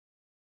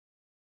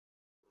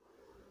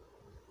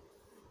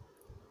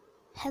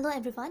Hello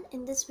everyone,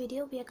 in this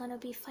video we are going to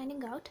be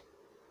finding out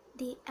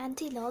the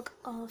antilog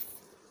of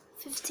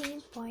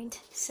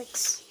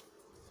 15.6.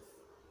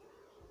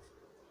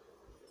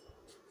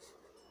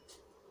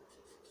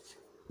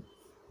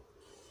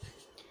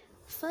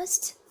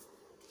 First,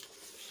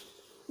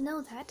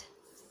 know that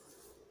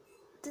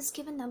this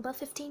given number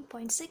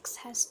 15.6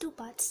 has two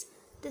parts.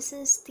 This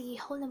is the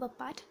whole number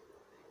part,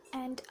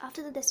 and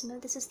after the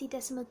decimal this is the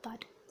decimal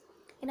part.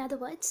 In other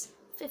words,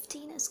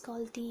 15 is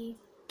called the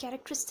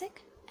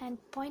characteristic and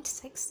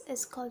 0.6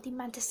 is called the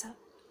mantissa.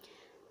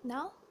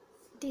 Now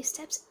the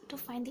steps to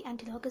find the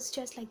antilog is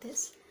just like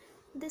this.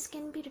 This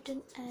can be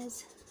written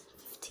as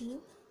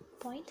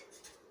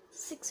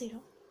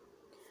 15.60.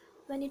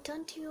 When you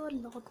turn to your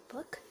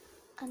logbook,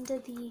 under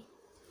the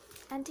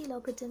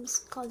anti-logarithms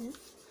column,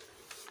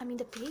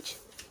 the page,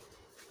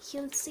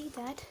 you'll see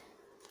that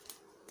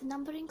the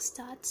numbering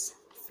starts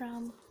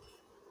from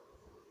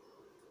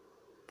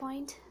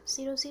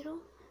 0.00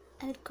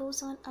 and it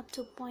goes on up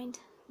to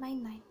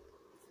 0.99.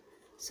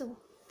 So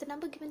the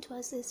number given to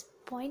us is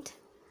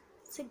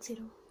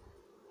 0.60.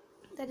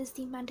 That is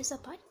the mantissa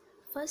part.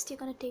 First you're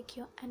going to take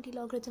your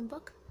anti-logarithm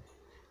book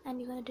and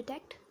you're going to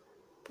detect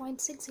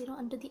 0.60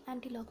 under the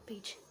anti-log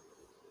page.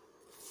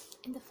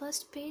 In the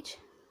first page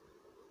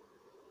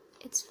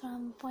it's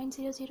from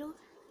 0.00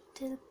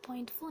 till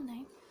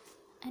 0.49,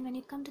 and when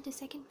you come to the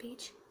second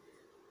page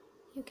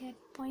you get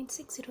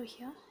 0.60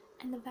 here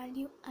and the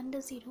value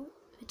under 0,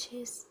 which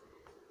is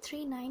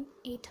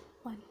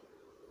 3981.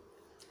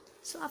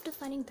 So after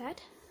finding that,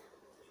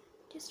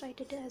 just write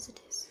it as it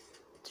is,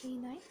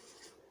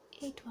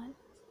 3981.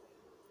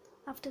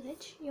 After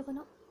which you're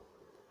gonna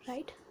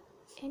write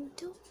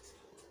into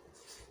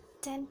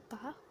 10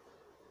 power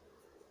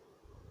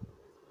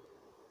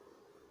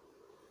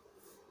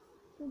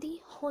the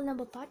whole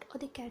number part or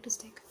the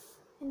characteristic.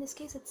 In this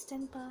case it's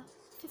 10 power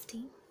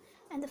 15,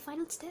 and the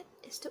final step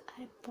is to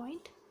add a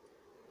point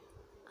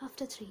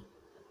after 3.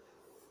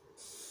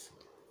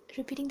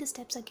 Repeating the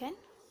steps again.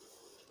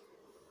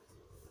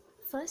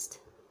 First,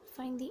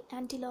 find the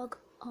antilog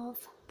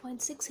of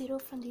 0.60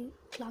 from the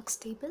Clark's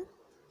table,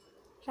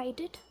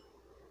 write it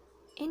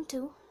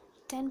into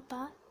 10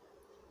 power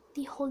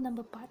the whole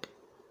number part.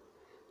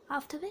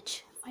 After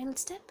which, final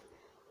step,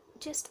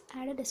 just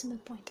add a decimal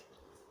point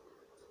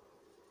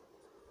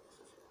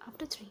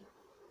after 3.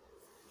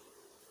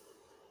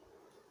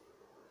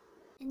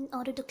 In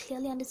order to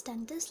clearly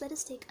understand this, let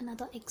us take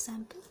another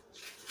example.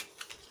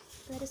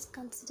 Let us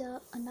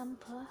consider a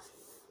number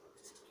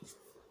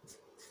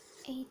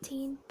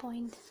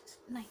 18.9.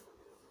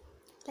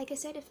 Like I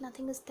said, if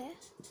nothing is there,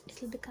 it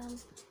will become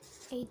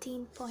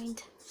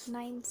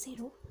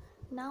 18.90.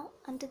 Now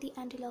under the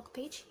antilog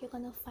page, you're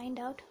going to find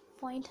out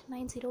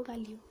 0.90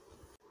 value.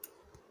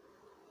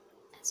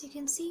 As you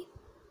can see,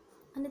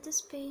 under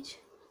this page,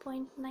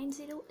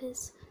 0.90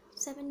 is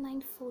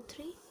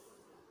 7943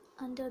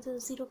 under the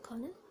 0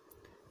 column.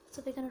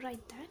 So we're going to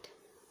write that.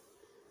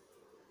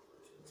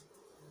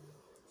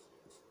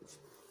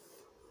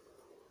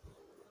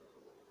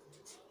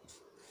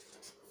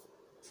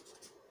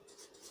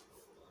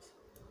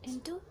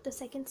 Into the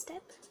second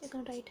step, you're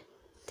going to write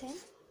 10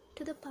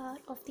 to the power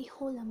of the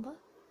whole number.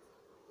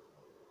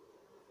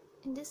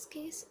 In this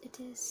case it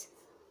is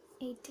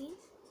 18,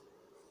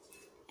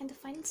 and the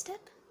final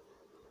step,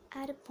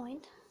 add a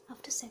point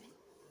after 7.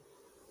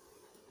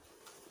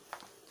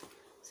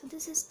 So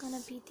this is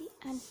gonna be the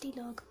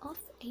antilog of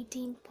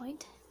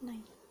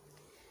 18.9.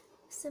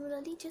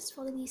 Similarly, just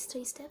follow these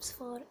 3 steps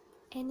for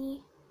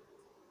any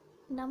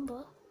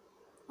number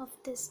of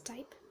this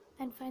type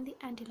and find the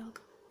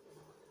antilog.